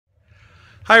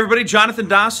Hi everybody, Jonathan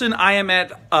Dawson. I am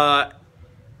at, I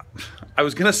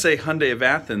was going to say Hyundai of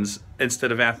Athens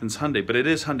instead of Athens Hyundai, but it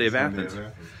is Hyundai of Athens.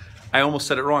 I almost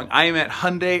said it wrong. I am at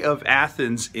Hyundai of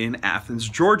Athens in Athens,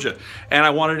 Georgia. And I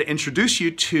wanted to introduce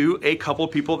you to a couple of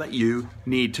people that you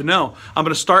need to know. I'm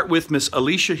going to start with Miss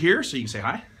Alecia here, so you can say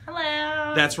hi.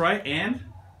 Hello. That's right, and?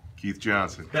 Keith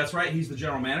Johnson. That's right, he's the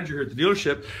general manager here at the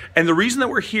dealership. And the reason that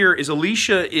we're here is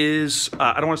Alecia is,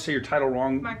 I don't want to say your title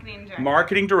wrong. Marketing director.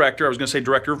 Marketing director. I was going to say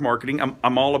director of marketing.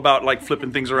 I'm all about like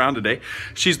flipping things around today.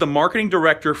 She's the marketing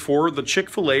director for the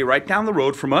Chick-fil-A right down the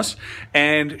road from us.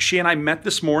 And she and I met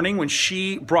this morning when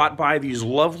she brought by these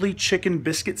lovely chicken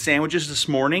biscuit sandwiches this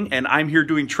morning. And I'm here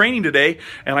doing training today,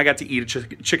 and I got to eat a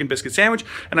chicken biscuit sandwich.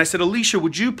 And I said, Alecia,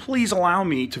 would you please allow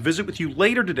me to visit with you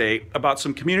later today about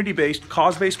some community-based,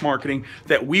 cause-based marketing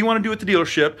that we want to do at the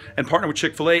dealership and partner with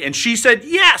Chick-fil-A? And she said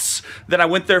yes. Then I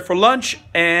went there for lunch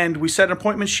and we set an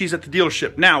appointment. She's at the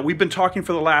dealership. Now, we've been talking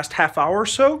for the last half hour or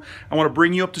so. I want to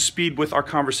bring you up to speed with our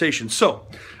conversation. So,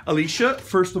 Alecia,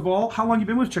 first of all, how long have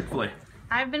you been with Chick-fil-A?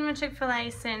 I've been with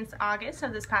Chick-fil-A since August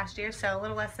of this past year, so a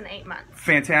little less than 8 months.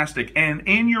 Fantastic. And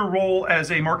in your role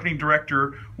as a marketing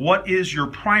director, what is your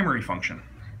primary function?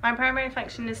 My primary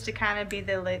function is to kind of be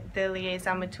the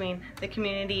liaison between the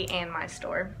community and my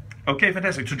store. Okay,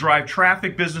 fantastic. To drive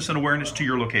traffic, business, and awareness to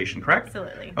your location, correct?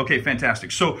 Absolutely. Okay,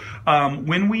 fantastic. So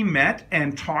when we met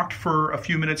and talked for a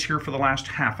few minutes here for the last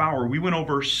half hour, we went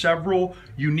over several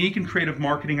unique and creative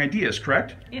marketing ideas,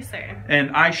 correct? Yes, sir.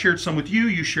 And I shared some with you,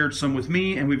 you shared some with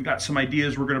me, and we've got some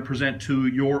ideas we're going to present to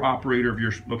your operator of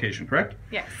your location, correct?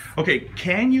 Yes. Okay,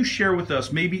 can you share with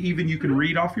us, maybe even you can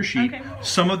read off your sheet,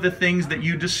 some of the things that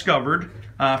you discovered?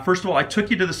 First of all, I took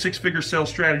you to the six-figure sales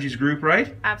strategies group,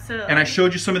 right? Absolutely. And I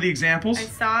showed you some of the examples. I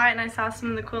saw it, and I saw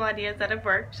some of the cool ideas that have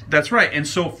worked. That's right. And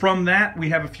so from that, we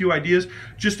have a few ideas.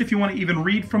 Just if you want to even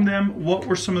read from them, what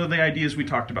were some of the ideas we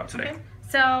talked about today? Okay.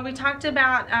 So we talked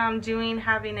about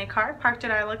having a car parked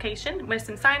at our location with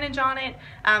some signage on it,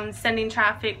 sending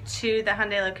traffic to the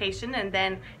Hyundai location, and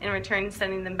then in return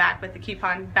sending them back with the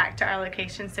coupon back to our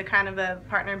location. So kind of a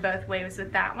partner both ways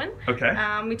with that one.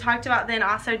 Okay. We talked about then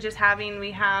also just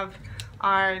we have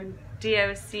our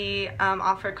DOC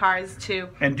offer cards too.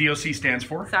 And DOC stands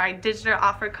for? Sorry, digital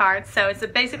offer cards. So it's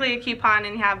basically a coupon,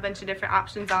 and you have a bunch of different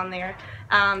options on there.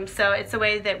 So it's a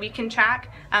way that we can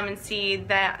track and see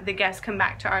that the guests come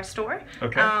back to our store.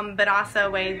 Okay. But also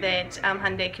a way that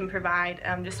Hyundai can provide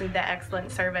just the excellent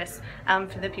service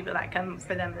for the people that come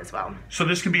for them as well. So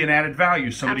this can be an added value.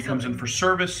 Somebody Absolutely. comes in for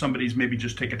service, somebody's maybe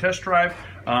just take a test drive,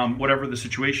 whatever the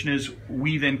situation is,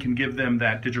 we then can give them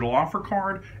that digital offer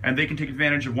card, and they can take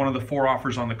advantage of one of the 4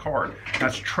 offers on the card.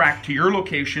 That's tracked to your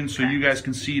location, so you guys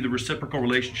can see the reciprocal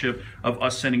relationship of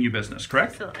us sending you business,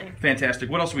 correct? Absolutely. Fantastic.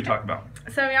 What else did we talk about?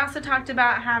 So we also talked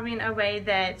about having a way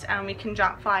that we can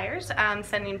drop flyers,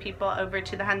 sending people over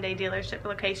to the Hyundai dealership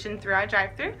location through our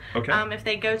drive-thru. Okay. If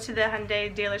they go to the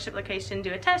Hyundai dealership location,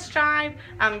 do a test drive,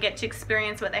 get to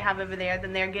experience what they have over there,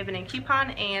 then they're given a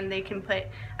coupon, and they can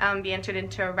be entered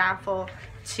into a raffle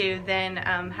to then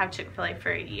have Chick-fil-A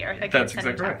for a year. Again, That's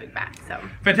sending exactly traffic back. So.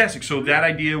 Fantastic. So that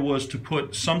idea was to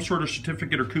put some sort of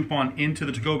certificate or coupon into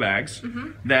the to-go bags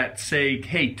that say,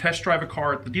 hey, test drive a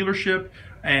car at the dealership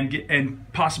and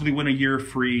possibly win a year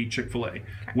free Chick-fil-A. Okay.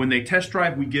 When they test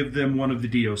drive, we give them one of the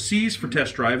DOCs for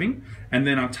test driving, and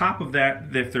then on top of that,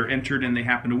 if they're entered and they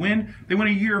happen to win, they win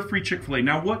a year of free Chick-fil-A.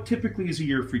 Now, what typically is a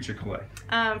year of free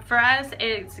Chick-fil-A? For us,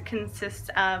 it consists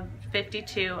of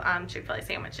 52 Chick-fil-A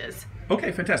sandwiches.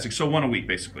 Okay, fantastic. So 1 a week,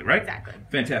 basically, right? Exactly.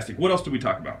 Fantastic. What else did we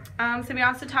talk about? So we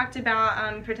also talked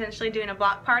about potentially doing a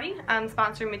block party,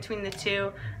 sponsoring between the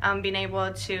two, being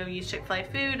able to use Chick-fil-A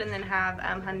food and then have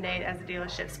Hyundai as a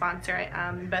dealership sponsor it,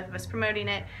 both of us promoting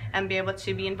it, and be able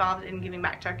to be involved in giving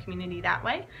back to our community that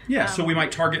way. Yeah, so we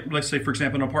might target, let's say, for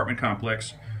example, an apartment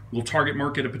complex. We'll target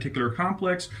market a particular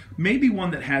complex, maybe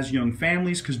one that has young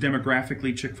families, because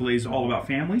demographically Chick-fil-A is all about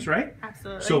families, right?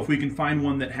 Absolutely. So if we can find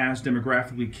one that has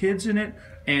demographically kids in it,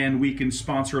 and we can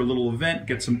sponsor a little event,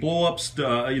 get some blow-ups,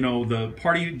 the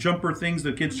party jumper things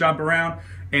the kids jump around,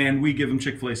 and we give them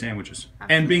Chick-fil-A sandwiches.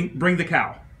 Absolutely. And bring the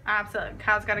cow. Absolutely.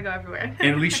 Cow's got to go everywhere.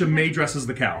 And Alecia may dress as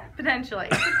the cow. Potentially.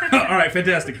 All right,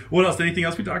 fantastic. What else? Anything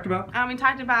else we talked about? We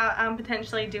talked about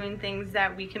potentially doing things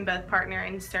that we can both partner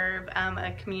and serve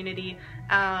a community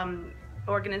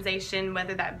organization,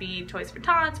 whether that be Toys for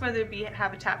Tots, whether it be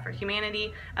Habitat for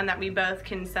Humanity, and that we both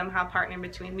can somehow partner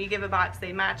between. We give a box,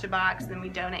 they match a box, then we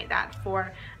donate that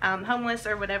for homeless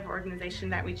or whatever organization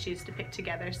that we choose to pick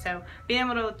together. So being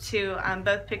able to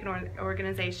both pick an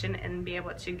organization and be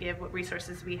able to give what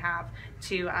resources we have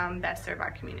to best serve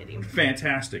our community.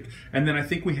 Fantastic. And then I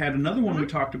think we had another one we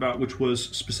talked about, which was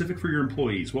specific for your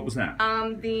employees. What was that?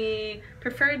 The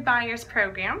Preferred Buyers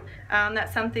Program.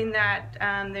 That's something that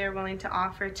they're willing to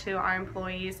offer to our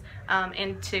employees,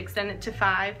 and to extend it to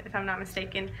 5, if I'm not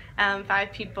mistaken,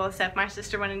 5 people. So if my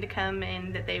sister wanted to come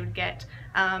in, that they would get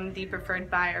the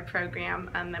Preferred Buyer Program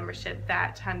membership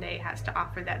that Hyundai has to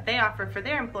offer, that they offer for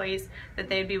their employees, that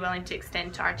they'd be willing to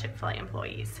extend to our Chick-fil-A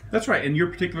employees. That's right. And your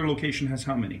particular location has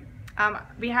how many?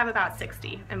 We have about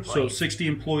 60 employees. So 60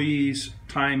 employees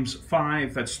times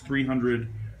 5, that's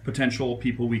 300 potential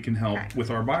people we can help with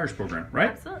our buyers program,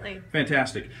 right? Absolutely.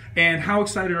 Fantastic. And how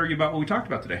excited are you about what we talked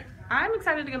about today? I'm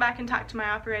excited to go back and talk to my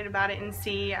operator about it and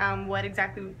see what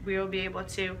exactly we will be able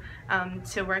to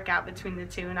work out between the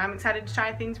two. And I'm excited to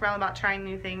try things. We're all about trying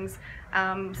new things,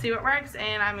 see what works,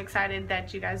 and I'm excited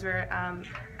that you guys were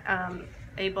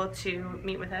able to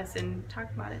meet with us and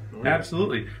talk about it.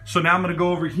 Absolutely. So now I'm going to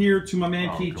go over here to my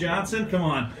man Keith Johnson. Come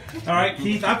on. All right,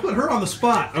 Keith, I put her on the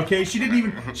spot, okay? She didn't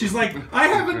even, she's like, I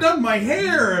haven't done my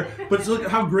hair. But look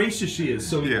at how gracious she is.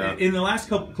 So in the last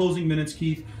couple closing minutes,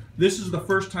 Keith, this is the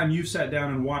first time you've sat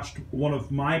down and watched one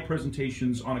of my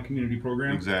presentations on a community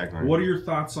program. Exactly. What are your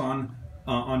thoughts on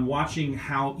watching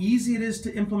how easy it is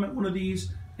to implement one of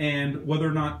these, and whether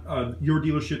or not your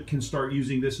dealership can start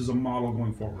using this as a model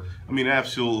going forward? I mean,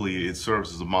 absolutely, it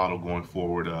serves as a model going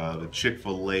forward. The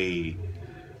Chick-fil-A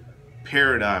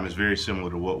paradigm is very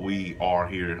similar to what we are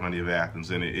here at Hyundai of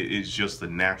Athens, and it's just a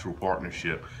natural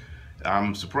partnership.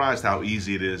 I'm surprised how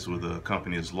easy it is with a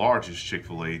company as large as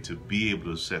Chick-fil-A to be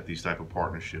able to set these type of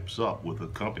partnerships up with a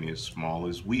company as small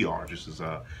as we are. Just as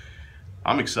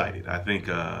I'm excited. I think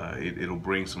it'll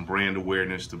bring some brand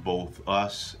awareness to both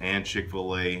us and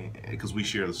Chick-fil-A, because we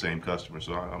share the same customer.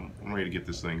 So I'm ready to get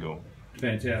this thing going.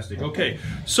 Fantastic. Okay,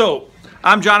 so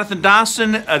I'm Jonathan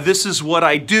Dawson. This is what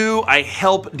I do. I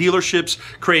help dealerships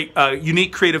create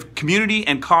unique creative community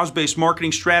and cause-based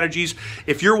marketing strategies.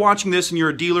 If you're watching this and you're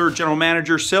a dealer, general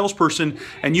manager, salesperson,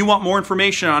 and you want more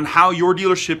information on how your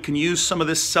dealership can use some of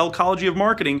this Sellchology of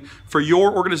marketing for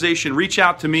your organization, reach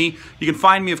out to me. You can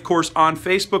find me, of course, on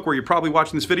Facebook, where you're probably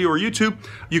watching this video, or YouTube.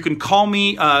 You can call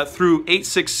me through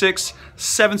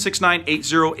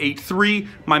 866-769-8083,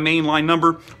 my main line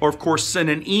number, or of course send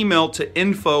an email to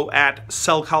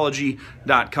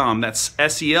info@sellchology.com. That's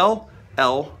SELLCHOLOGY.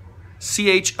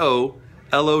 SELLCHOLOGY.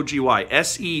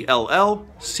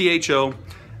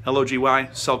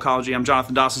 Sellchology. I'm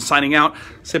Jonathan Dawson signing out.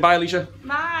 Say bye, Alicia.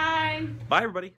 Bye. Bye, everybody.